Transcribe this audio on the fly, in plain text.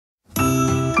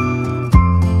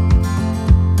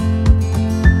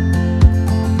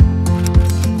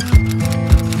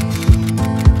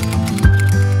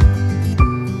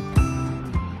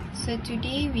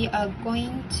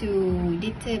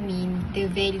determine the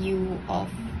value of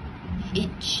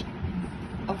each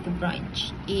of the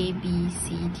branch A, B,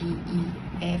 C, D, E,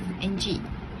 F and G.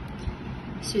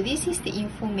 So this is the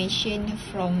information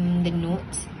from the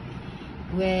notes,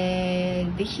 where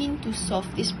the hint to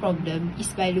solve this problem is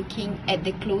by looking at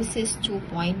the closest 2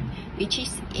 point, which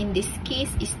is in this case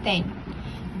is 10,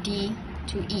 D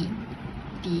to E,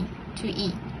 D to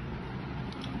E,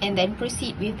 and then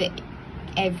proceed with the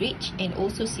average and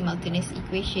also simultaneous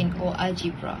equation or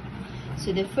algebra.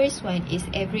 So the first one is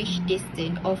average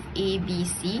distance of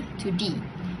ABC to D.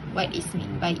 What is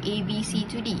meant by ABC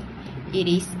to D? It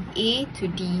is A to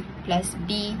D plus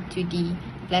B to D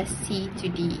plus C to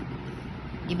D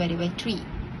divided by 3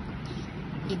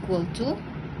 equal to,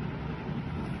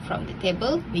 from the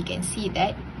table we can see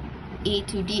that A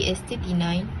to D is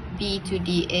 39, B to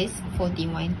D is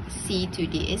 41, C to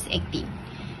D is 18,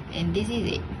 and this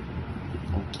is it.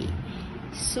 Okay,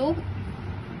 so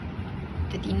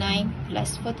 39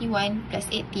 plus 41 plus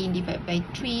 18 divided by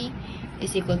 3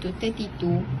 is equal to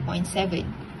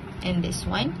 32.7, and this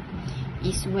one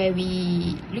is where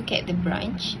we look at the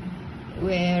branch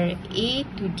where A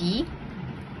to D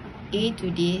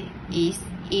is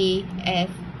A, F,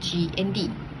 G and D.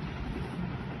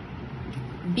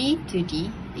 B to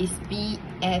D is B,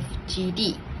 F, G,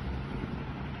 D.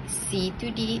 C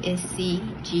to D is C,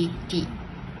 G, D.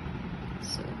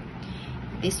 So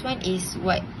this one is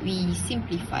what we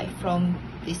simplify from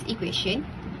this equation: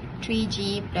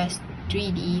 3G plus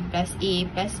 3D plus A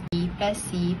plus B plus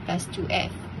C plus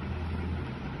 2F.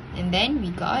 And then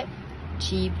we got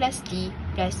G plus D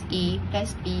plus A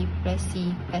plus B plus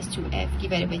C plus 2F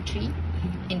divided by 3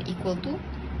 and equal to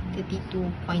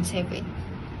 32.7.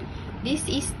 This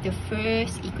is the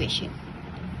first equation.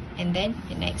 And then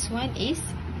the next one is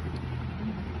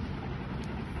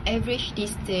average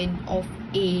distance of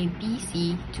A, B,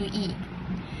 C to E.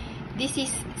 This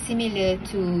is similar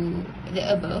to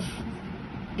the above.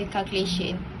 The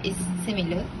calculation is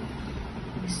similar.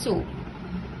 So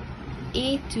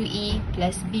A to E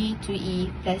plus B to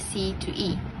E plus C to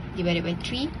E divided by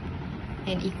 3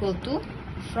 and equal to,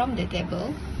 from the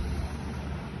table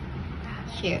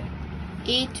here,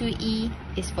 A to E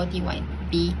is 41,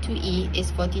 B to E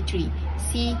is 43,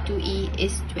 C to E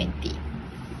is 20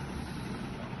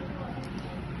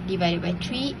 divided by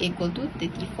 3 equal to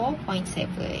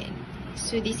 34.7.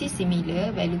 So this is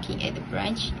similar by looking at the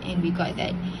branch, and we got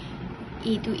that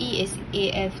A to E is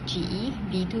AFGE,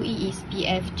 B to E is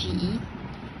BFGE,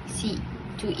 C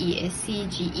to E is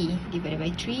CGE divided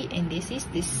by 3, and this is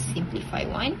the simplified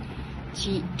one,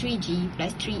 3G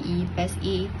plus 3E plus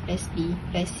A plus B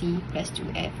plus C plus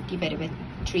 2F divided by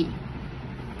 3.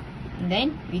 And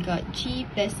then we got G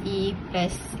plus E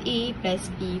plus A plus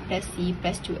B plus C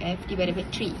plus 2F divided by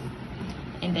 3.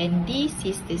 And then this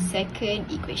is the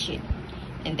second equation.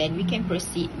 And then we can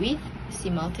proceed with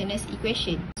simultaneous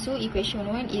equation. So equation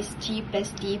 1 is G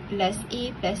plus D plus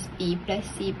A plus B plus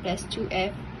C plus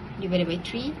 2F divided by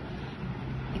 3.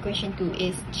 Equation 2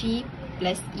 is G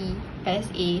plus E plus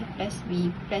A plus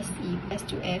B plus C plus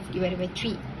 2F divided by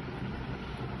 3.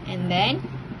 And then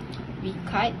we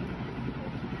cut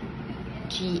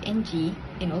G and G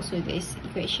and also this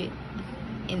equation.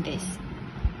 In this,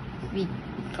 we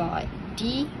got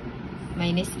D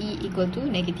minus E equal to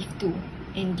negative 2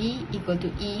 and D equal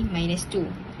to E minus 2.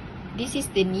 This is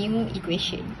the new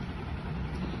equation.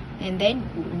 And then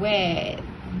where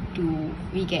do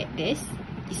we get this?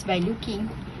 Is by looking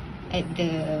at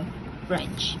the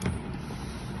branch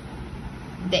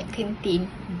that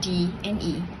contain D and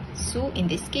E. So in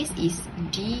this case is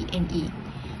D and E.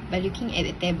 By looking at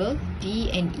the table,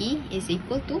 D and E is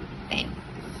equal to 10.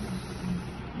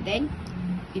 Then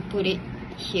we put it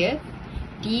here,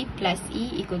 D plus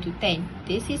E equal to 10.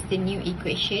 This is the new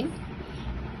equation.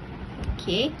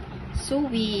 Okay, so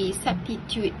we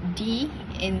substitute D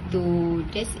into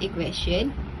this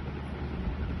equation.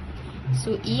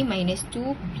 So E minus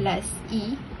 2 plus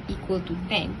E equal to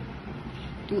 10.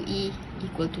 2E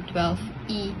equal to 12,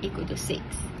 E equal to 6.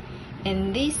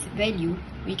 And this value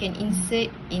we can insert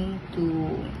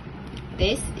into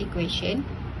this equation.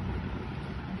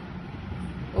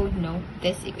 Oh no,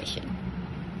 this equation,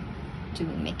 to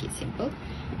make it simple.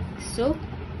 So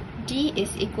D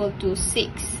is equal to 6,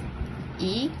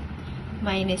 E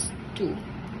minus 2,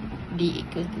 D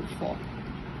equal to 4.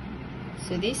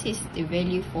 So this is the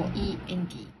value for E and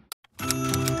D.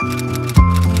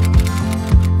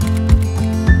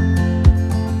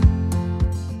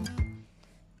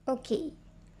 Okay,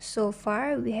 so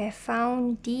far we have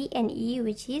found D and E,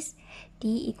 which is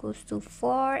D equals to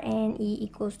 4 and E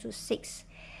equals to 6.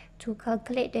 To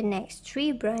calculate the next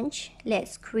tree branch,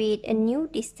 let's create a new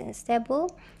distance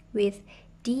table with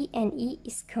D and E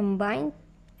is combined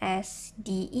as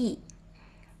DE.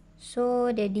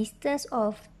 So the distance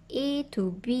of A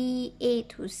to B, A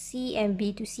to C, and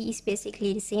B to C is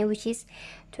basically the same, which is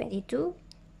 22,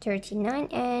 39,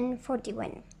 and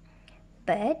 41.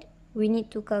 But we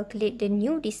need to calculate the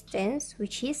new distance,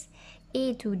 which is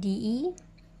A to DE,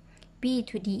 B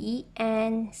to DE,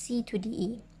 and C to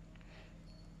DE.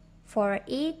 For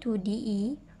A to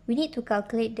DE, we need to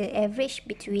calculate the average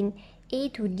between A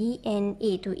to D and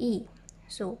A to E.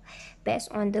 So,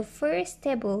 based on the first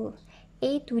table,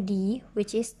 A to D,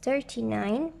 which is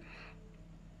 39,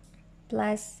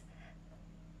 plus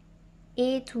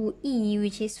A to E,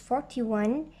 which is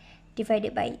 41,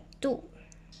 divided by 2.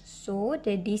 So,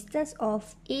 the distance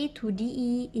of A to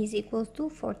DE is equal to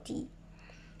 40.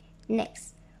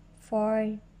 Next,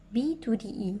 for B to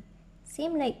DE,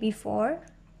 same like before,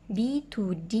 B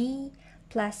to D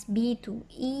plus B to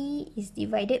E is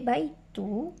divided by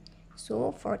 2.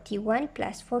 So 41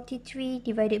 plus 43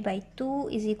 divided by 2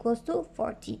 is equals to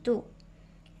 42.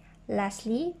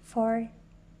 Lastly, for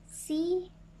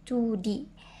C to D,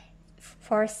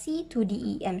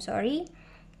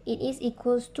 it is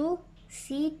equals to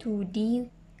C to D,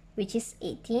 which is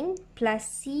 18, plus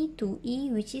C to E,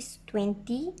 which is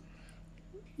 20,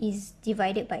 is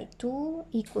divided by 2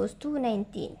 equals to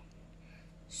 19.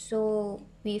 So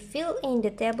we fill in the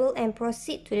table and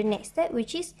proceed to the next step,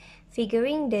 which is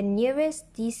figuring the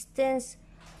nearest distance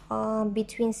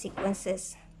between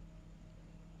sequences.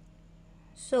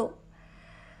 So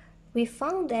we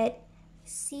found that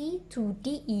C to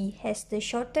DE has the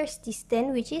shortest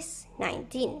distance, which is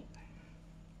 19.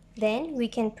 Then we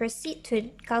can proceed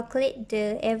to calculate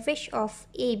the average of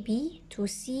AB to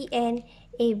C and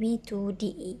AB to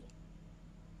DE.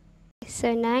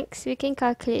 So next, we can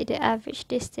calculate the average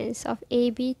distance of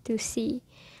AB to C.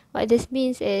 What this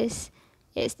means is,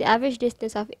 it's the average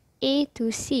distance of A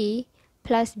to C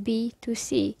plus B to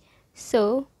C.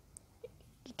 So,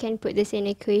 you can put this in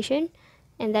equation,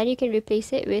 and then you can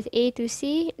replace it with A to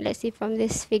C. Let's see from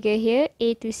this figure here,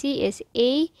 A to C is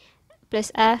A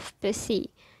plus F plus C.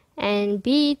 And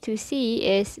B to C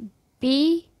is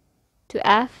B to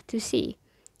F to C.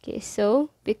 Okay,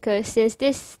 so because since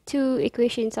these two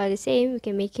equations are the same, we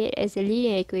can make it as a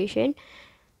linear equation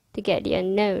to get the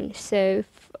unknown. So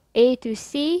A to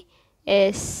C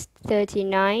is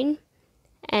 39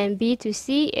 and B to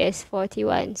C is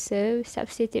 41. So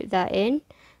substitute that in.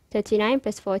 39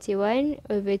 plus 41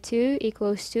 over 2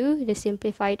 equals to the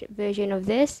simplified version of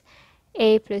this.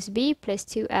 A plus B plus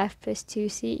 2F plus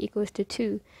 2C equals to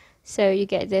 2. So you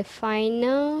get the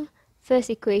final first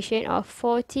equation of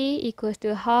 40 equals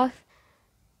to half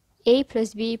A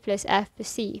plus B plus F plus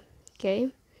C.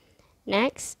 Okay.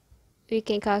 Next, we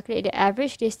can calculate the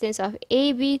average distance of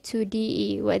AB to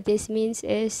DE. What this means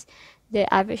is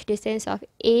the average distance of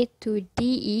A to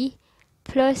DE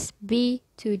plus B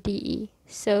to DE.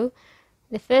 So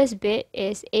the first bit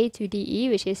is A to DE,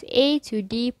 which is A to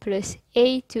D plus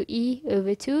A to E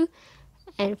over 2.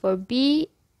 And for B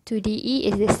to DE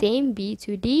is the same, B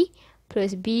to D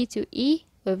plus B to E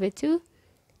over 2.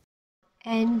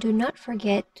 And do not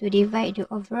forget to divide the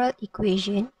overall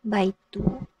equation by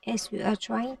 2, as we are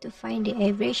trying to find the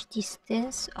average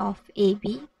distance of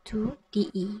AB to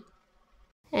DE.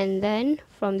 And then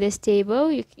from this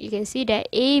table, you can see that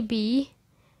AB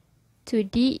to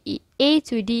DE, A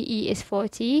to DE is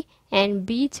 40 and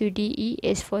B to DE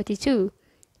is 42.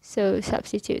 So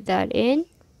substitute that in.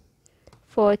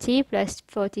 40 plus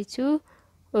 42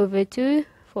 over 2,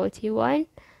 41.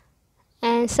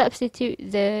 And substitute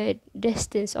the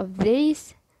distance of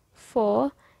these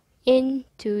 4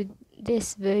 into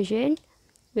this version,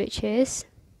 which is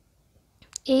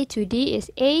A to D is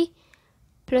A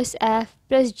plus F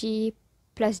plus G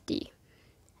plus D.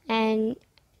 And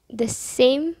the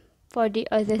same for the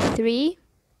other 3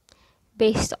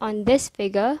 based on this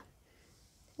figure.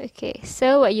 Okay,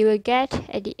 so what you will get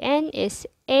at the end is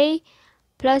A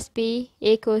plus B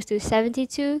equals to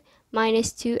 72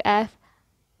 minus 2F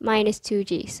minus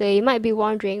 2G. So you might be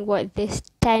wondering what this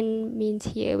 10 means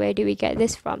here. Where do we get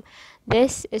this from?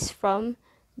 This is from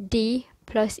D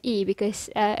plus E, because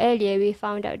earlier we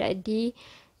found out that D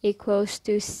equals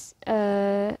to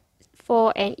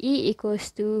 4 and E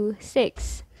equals to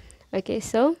 6. Okay,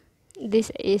 so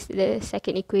this is the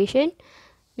second equation.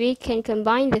 We can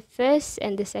combine the first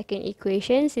and the second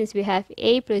equation since we have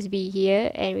A plus B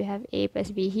here and we have A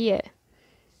plus B here.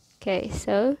 Okay,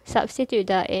 so substitute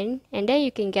that in, and then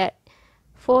you can get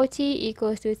 40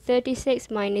 equals to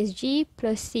 36 minus G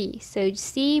plus C. So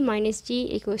C minus G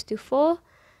equals to 4.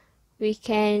 We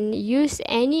can use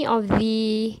any of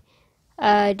the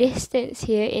distance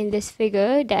here in this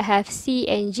figure that have C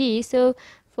and G. So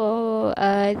for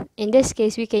in this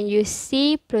case, we can use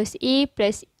C plus E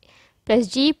plus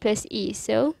G plus E.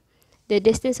 So the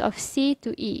distance of C to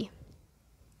E.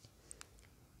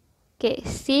 Okay,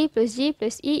 C plus G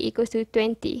plus E equals to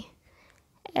 20.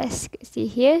 As you can see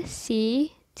here,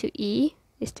 C to E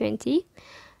is 20.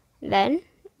 Then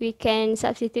we can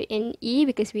substitute in E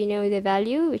because we know the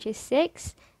value, which is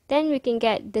 6. Then we can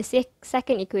get the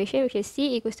second equation, which is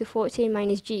C equals to 14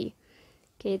 minus G.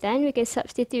 Okay, then we can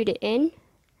substitute it in.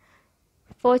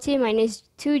 14 minus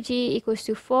 2G equals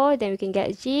to 4. Then we can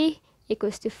get G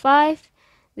equals to 5.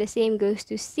 The same goes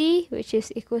to C, which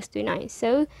is equals to 9.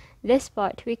 So this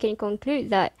part, we can conclude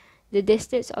that the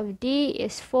distance of D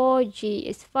is 4, G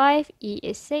is 5, E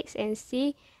is 6, and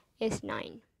C is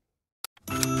 9.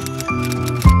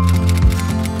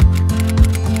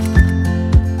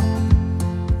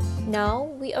 Now,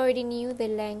 we already knew the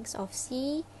lengths of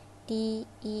C, D,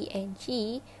 E, and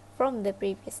G from the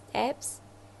previous steps.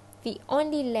 The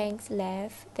only lengths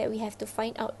left that we have to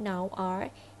find out now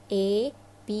are A,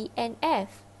 B, and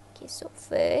F. Okay, so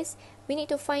first, we need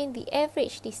to find the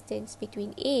average distance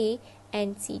between A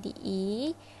and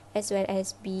CDE, as well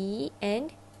as B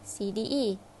and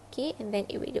CDE. Okay, and then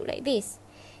it will look like this.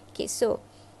 Okay, so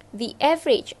the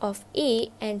average of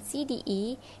A and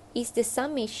CDE is the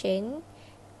summation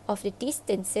of the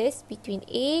distances between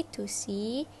A to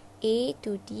C, A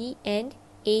to D, and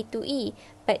A to E.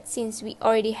 But since we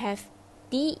already have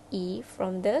DE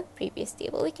from the previous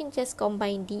table, we can just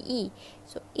combine DE.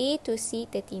 So A to C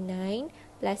 39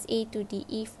 plus A to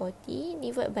DE 40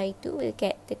 divided by 2 will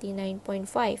get 39.5.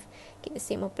 Okay, the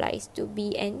same applies to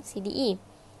B and CDE.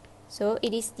 So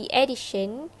it is the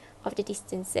addition of the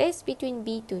distances between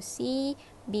B to C,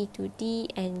 B to D,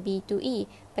 and B to E.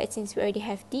 But since we already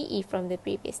have DE from the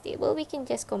previous table, we can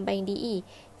just combine DE.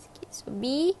 Okay, so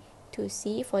B to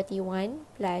C 41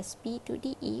 plus B to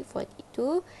DE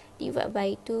 42 divided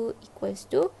by 2 equals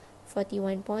to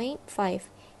 41.5.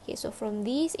 Okay, so from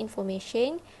this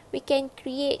information, we can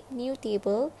create new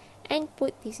table and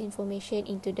put this information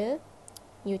into the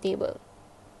new table.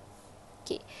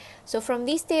 Okay, so from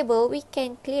this table, we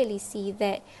can clearly see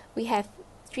that we have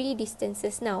three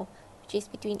distances now, which is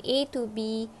between A to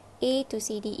B, A to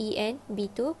CDE, and B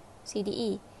to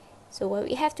CDE. So what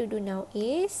we have to do now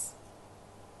is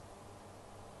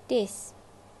this.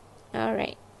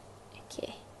 Alright,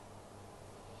 okay.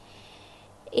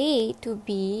 A to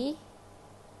B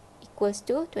equals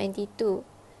to 22.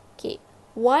 Okay,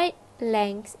 what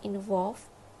lengths involved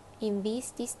in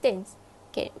this distance?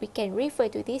 Okay, we can refer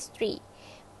to these three,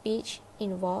 which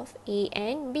involve A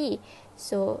and B.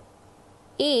 So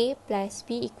A plus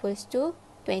B equals to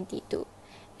 22.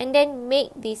 And then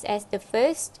make this as the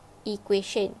first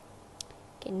equation.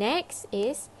 Okay, next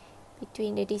is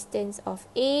between the distance of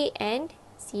A and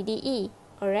CDE.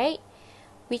 Alright,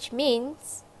 which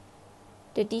means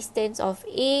the distance of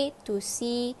A to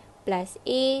C plus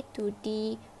A to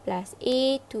D plus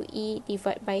A to E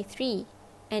divided by 3.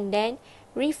 And then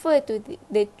refer to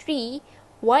the tree,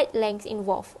 what lengths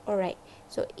involved. Alright,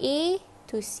 so A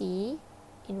to C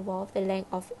involve the length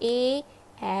of A,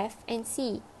 F, and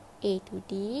C. A to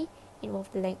D involve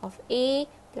the length of A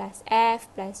plus F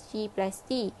plus G plus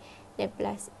D. Then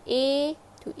plus A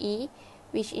to E,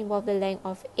 which involve the length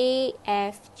of A,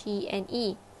 F, G, and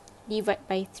E. Divide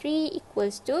by 3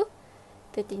 equals to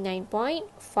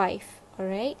 39.5.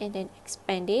 Alright, and then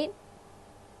expand it.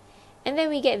 And then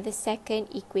we get the second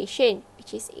equation,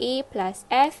 which is A plus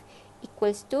F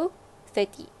equals to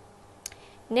 30.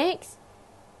 Next,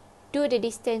 do the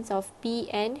distance of B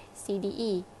and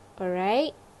CDE.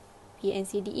 Alright, B and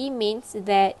CDE means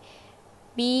that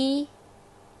B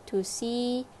to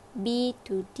C, B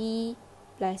to D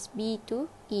plus B to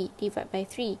E divided by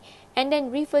 3. And then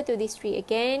refer to this tree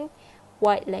again,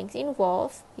 what lengths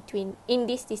involved in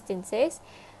these distances.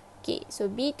 Okay, so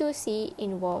B to C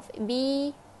involve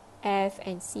B, F,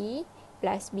 and C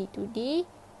plus B to D,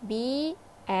 B,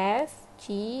 F,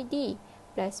 G, D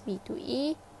plus B to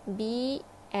E, B,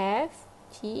 F,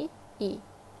 G, E.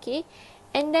 Okay,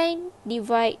 and then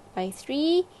divide by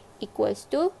 3 equals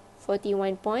to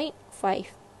 41.5.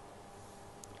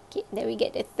 Okay, then we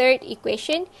get the third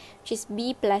equation, which is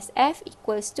B plus F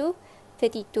equals to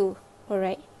 32.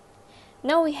 Alright,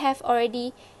 now we have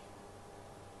already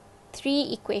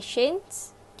 3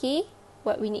 equations. Okay,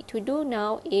 what we need to do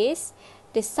now is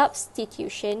the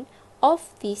substitution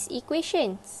of these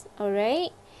equations.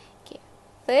 Alright, okay,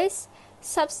 first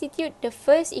substitute the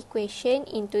first equation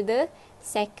into the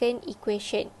second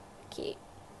equation. Okay,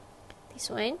 this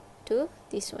one to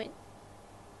this one.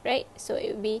 Right, so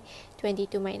it will be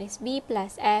 22 minus B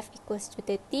plus F equals to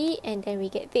 30, and then we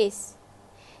get this.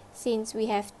 since we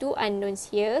have two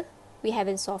unknowns here, we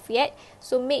haven't solved yet,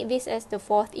 so make this as the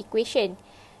fourth equation.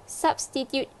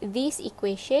 Substitute this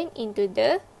equation into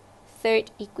the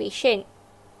third equation.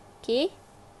 Okay,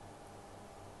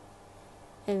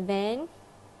 and then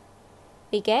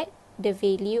we get the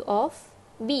value of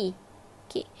b.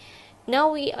 Okay,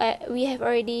 now we have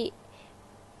already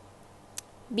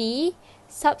b.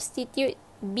 Substitute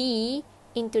b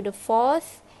into the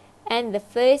fourth and the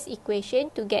first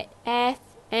equation to get f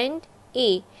and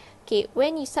a. Okay,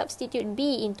 when you substitute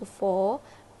b into 4,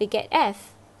 we get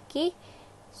f. Okay,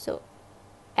 so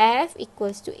f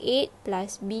equals to 8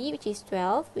 plus b, which is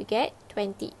 12, we get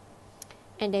 20.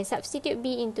 And then substitute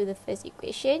b into the first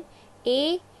equation,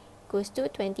 a equals to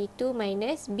 22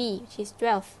 minus b, which is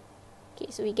 12.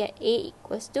 Okay, so we get a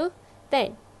equals to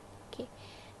 10. Okay,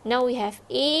 now we have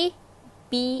a,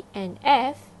 b, and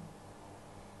f.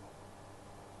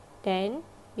 Then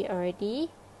we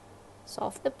already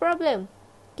solved the problem.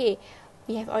 Okay,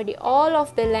 we have already all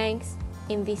of the lengths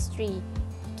in this tree.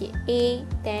 Okay, a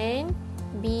 10,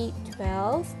 b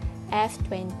 12, f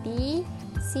 20,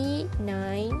 c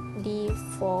 9, d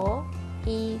 4,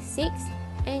 e 6,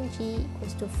 and g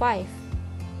equals to 5.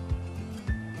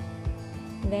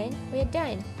 Then we're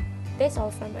done. That's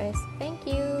all from us. Thank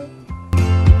you.